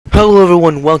Hello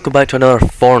everyone, welcome back to another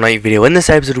Fortnite video. In this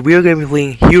episode we are going to be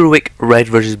playing Heroic Red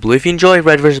vs Blue. If you enjoy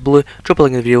Red vs Blue, drop a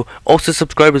like in the video. Also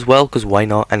subscribe as well, because why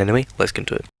not? And anyway, let's get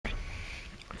into it.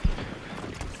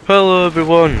 Hello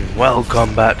everyone,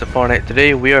 welcome back to Fortnite.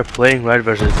 Today we are playing Red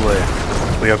vs Blue.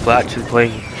 We are actually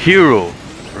playing Hero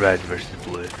Red vs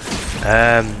Blue.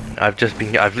 I've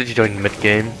literally joined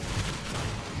mid-game.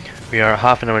 We are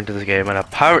half an hour into this game, and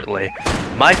apparently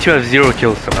my team have 0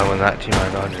 kills somehow, and that team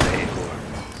has 184.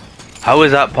 How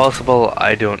is that possible?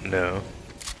 I don't know.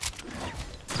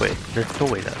 Wait, there's no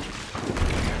way that.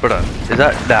 Brother, is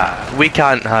that? Nah, we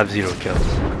can't have 0 kills.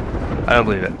 I don't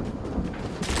believe it.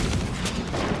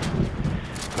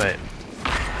 Right.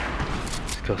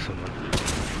 Let's kill someone.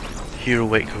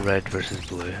 Heroic Red versus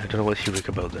Blue. I don't know what's heroic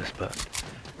about this, but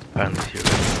apparently it's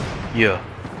heroic. Yeah.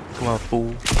 Come on,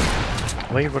 fool.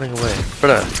 Why are you running away?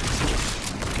 Brother.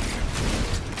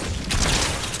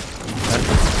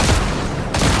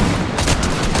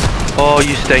 Oh,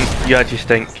 you stink. You actually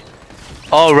stink.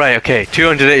 Oh, right, okay.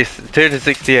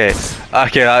 268.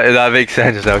 Okay, that makes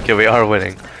sense now. Okay, we are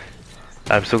winning.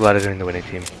 I'm so glad I'm in the winning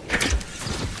team. Just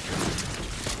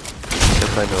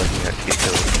find out I can actually get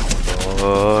killed.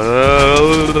 Oh,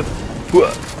 no.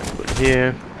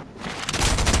 Here.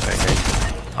 Right, nice.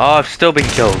 Oh, I've still been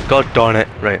killed. God darn it.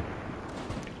 Right.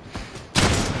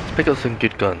 Let's pick up some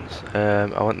good guns.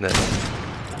 I want this.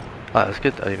 Ah, that's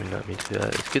good. I didn't even know me to do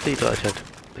that. It's good that you don't actually have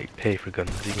to like pay for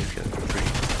guns. You can just get them for free.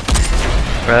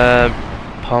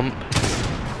 Pump.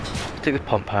 Let's take the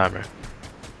pump hammer.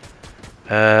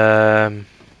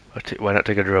 Why not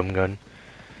take a drum gun?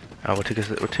 And we'll take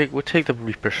the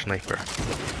Reaper sniper.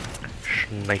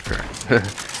 Sniper.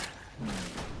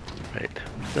 Right.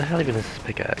 What the hell even is this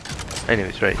pickaxe?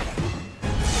 Anyways, right.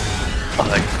 Oh,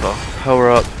 thanks, well.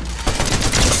 Power up.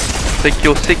 Think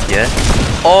you're sick, yeah?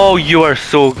 Oh, you are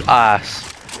so ass.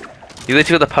 You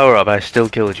literally got the power up, I still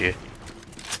killed you.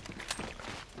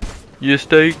 You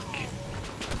stink.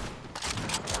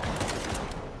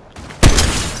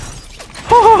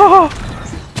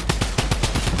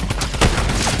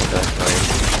 That's nice.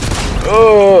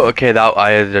 Oh, okay, that I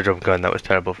had a drum gun. That was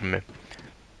terrible from me.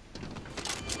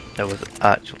 That was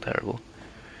actually terrible.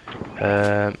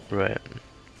 Right.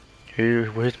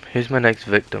 Who's my next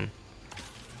victim?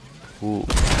 Ooh.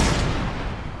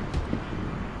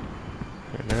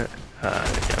 Wait a minute. Yeah,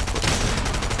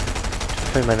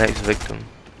 find my next victim.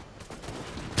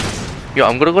 Yo,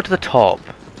 I'm gonna go to the top.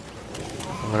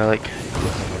 I'm gonna like.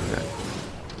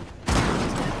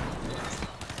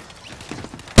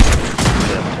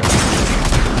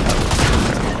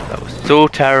 That was so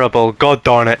terrible. God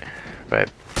darn it.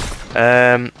 Right.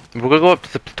 We're gonna go up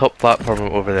to the top platform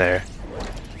over there,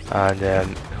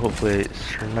 and hopefully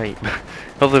snipe.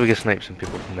 Hopefully we can snipe some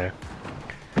people from there.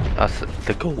 That's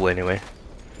the goal anyway.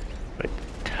 Right,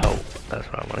 top. That's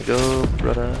where I want to go,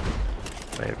 brother.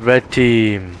 Right, red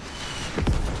team.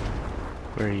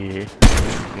 Where are you?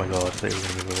 Oh my god, I thought you were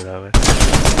going to go that way.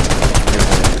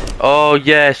 Oh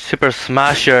yes, Super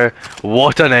Smasher.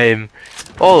 What a name.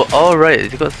 Oh, alright,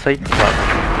 you got side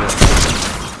platform.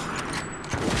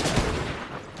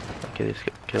 Okay, they just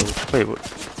got killed. Wait, what?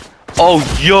 Oh,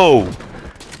 yo!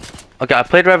 Okay, I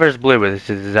played Red vs Blue with this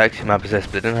is the exact same map as this,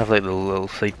 but it didn't have like the little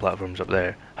side platforms up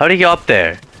there. How do you get up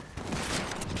there?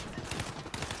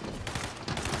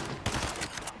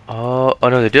 Oh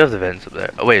no, they do have the vents up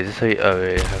there. Oh wait, is this how you, oh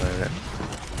wait, hang on a minute.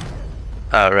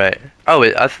 Oh right. Oh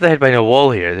wait, I thought they had behind a wall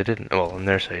here. They didn't. Well, on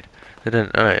their side, they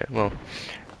didn't. Alright, well,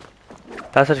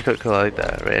 that's actually quite cool. I like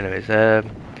that. Right, anyways,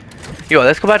 yo,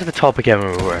 let's go back to the top again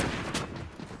where we were.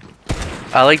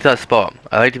 I like that spot.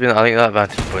 I like that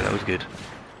vantage point. That was good.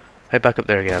 Head back up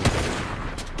there again.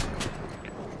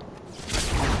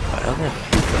 I only have a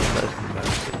few guns, that isn't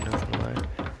bad, not gonna lie.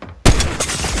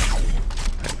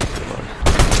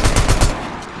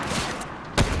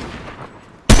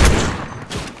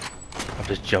 I've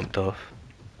just jumped off.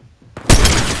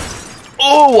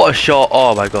 Oh, what a shot!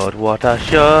 Oh my god, what a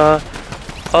shot!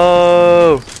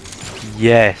 Oh!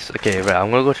 Yes! Okay, right, I'm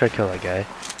gonna go try to kill that guy.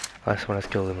 Last one has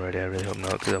killed him already, I really hope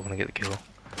not, because I want to get the kill.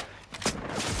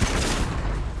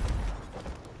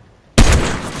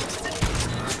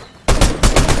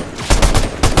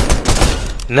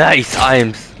 Nice! I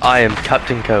am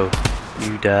Captain Co.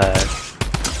 You die.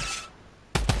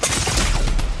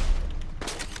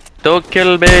 Don't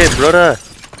kill me, brother!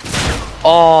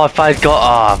 Oh, if I'd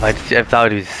got if that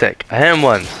would be sick. I hit him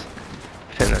once.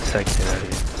 If I hit him that second, that would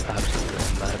be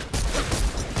absolutely mad.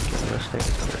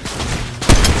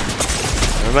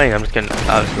 Never mind, I'm just getting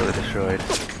absolutely destroyed.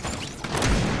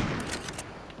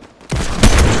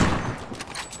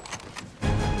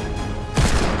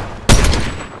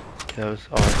 Okay, that was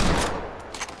awesome.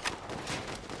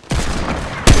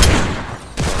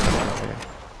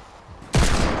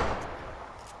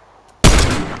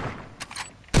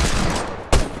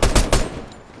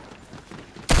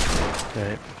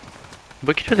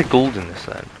 We could do the gold in this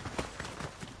then.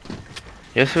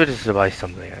 Yes, we just buy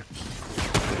something.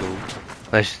 Gold.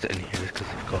 Let's just in here just because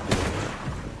I've copied it.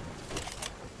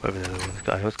 Whatever the other one's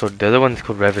got. I know it's called. The other one's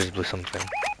called Rivers Blue something.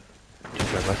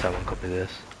 Unless I won't copy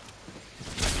this.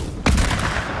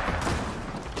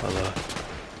 Although,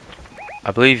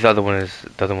 I believe the other one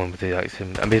with the exact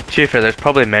same. I mean, to be fair, there's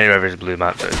probably many Rivers Blue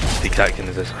maps that are the exact same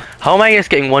as this. How am I just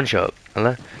getting one shot?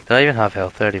 Did I even have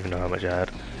health? I don't even know how much I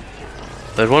had.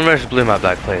 There's one Rivers Blue map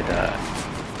that I played.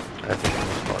 I think I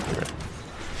was part of it.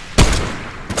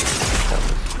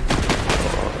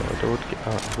 Don't get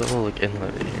out. Little like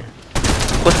inlet here.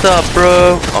 What's up,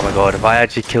 bro? Oh my god! If I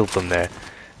actually killed them there,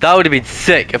 that would have been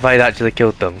sick. If I had actually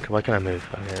killed them. Why can't I move?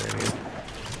 Okay, there we go.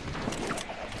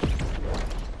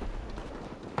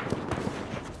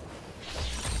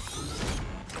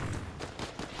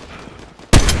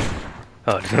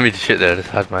 Oh, I didn't mean to shoot there. I just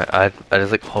had I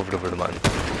just like hovered over the mountain,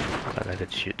 and I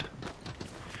did shoot.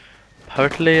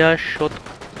 Apparently, I shot.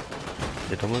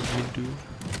 Did almost mean to.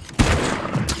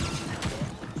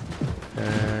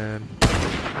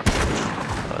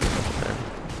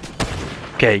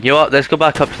 Okay, you know what? Let's go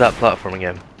back up to that platform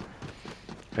again.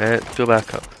 Let's go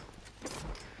back up.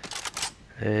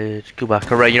 Let's go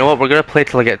back. Alright, you know what? We're gonna play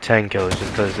till I get 10 kills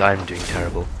just because I'm doing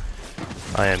terrible.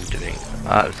 I am doing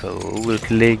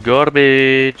absolutely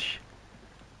garbage.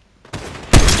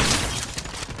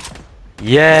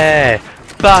 Yeah!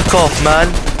 Back off, man!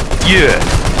 Yeah!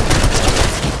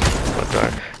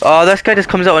 Oh, this guy just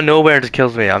comes out of nowhere and just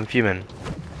kills me. I'm fuming.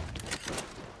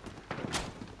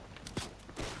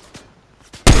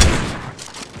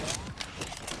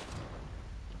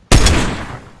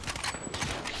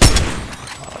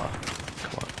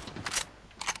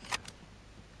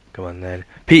 Come on then.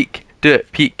 Peek! Do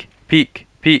it! Peek! Peek!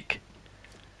 Peek!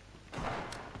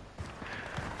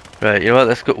 Right, you know what?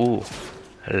 Let's go. Ooh.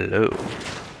 Hello.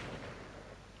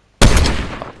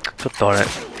 Oh, God darn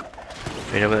it.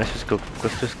 You know what? Let's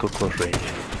just go close range.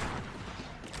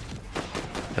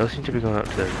 They all seem to be going up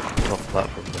to the top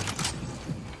platform then.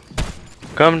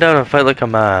 Come down and fight like a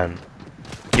man.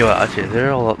 You know what? Actually,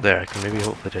 they're all up there. I can maybe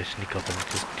hopefully just sneak up and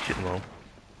just shoot them all.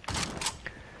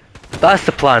 That's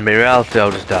the plan, but in reality I'll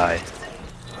just die.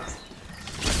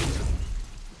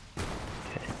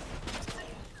 Okay.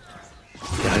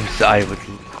 Yeah, I would.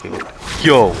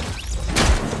 Yo!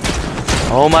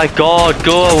 Oh my god,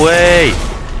 go away!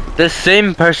 The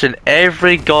same person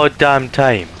every goddamn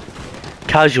time.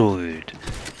 Casual dude.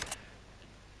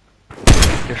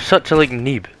 You're such a like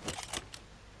neeb.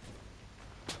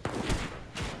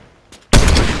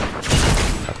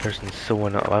 Person's so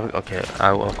annoying. Okay,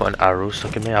 I've got an arrow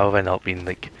stuck in me. How have I not been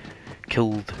like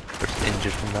killed or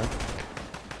injured from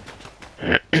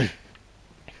that?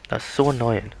 That's so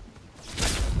annoying.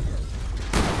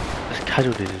 This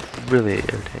casualty is really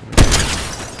irritating.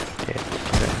 Okay,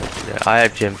 I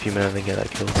had gem few minutes and get that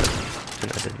kill, but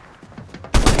I didn't.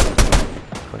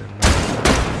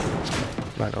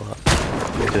 Man, all up.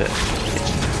 We'll do it.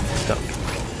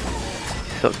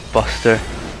 Suck, Buster.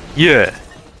 Yeah.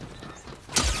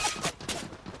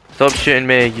 Stop shooting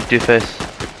me, you doofus.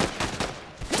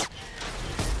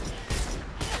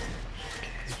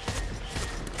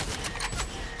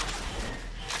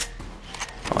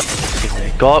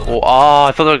 Okay. God, oh,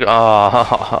 I thought they were.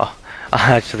 Oh,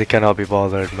 I actually cannot be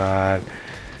bothered, man.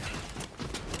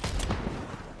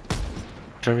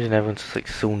 For some reason, everyone's just like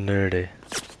so nerdy.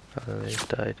 Oh, they just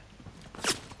died.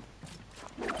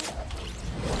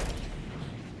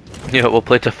 Yeah, we'll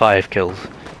play to 5 kills.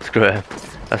 Screw it.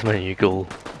 That's my new goal.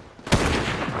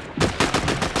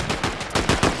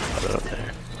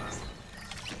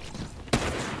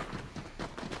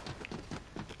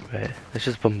 Right, let's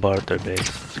just bombard their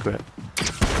base. Screw it.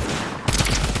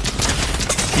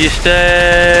 You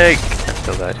stink! I'm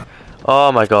still dead.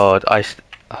 Oh my god, I'm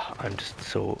just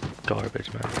so garbage,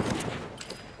 man.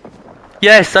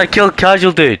 Yes, I killed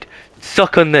Casual Dude!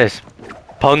 Suck on this,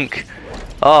 punk!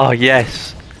 Oh,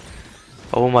 yes!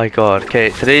 Oh my god. Okay,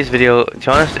 today's video, to be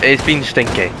honest, it's been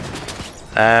stinky.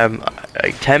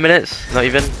 Like 10 minutes, not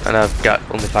even, and I've got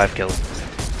only 5 kills.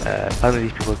 Apparently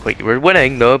these people are quite good. We're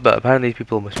winning though, but apparently these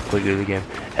people must be quite good at the game.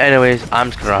 Anyways,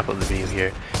 I'm just gonna wrap up the video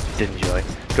here. If you did enjoy,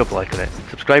 drop a like on it.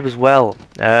 Subscribe as well.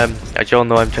 As you all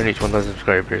know, I'm trying to reach 1,000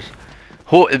 subscribers.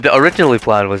 The originally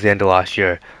plan was the end of last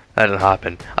year. That didn't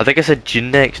happen. I think I said June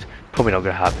next. Probably not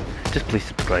gonna happen. Just please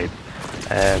subscribe.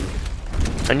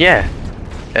 And yeah,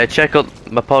 check out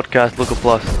my podcast, Local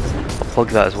Plus. I'll plug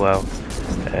that as well.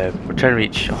 We're trying to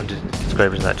reach 100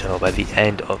 subscribers on that channel by the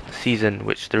end of the season,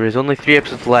 which there is only 3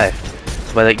 episodes left.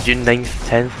 So by like June 9th,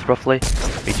 10th roughly,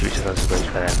 we need to reach 1,000 subscribers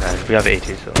by then, and we have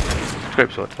 80, so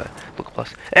subscribe to that, Local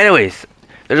Plus. Anyways,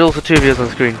 there's also 2 videos on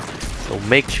the screen, so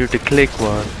make sure to click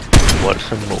one and watch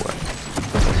some more.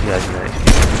 I'll see you guys in the next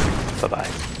video. Bye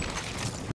bye.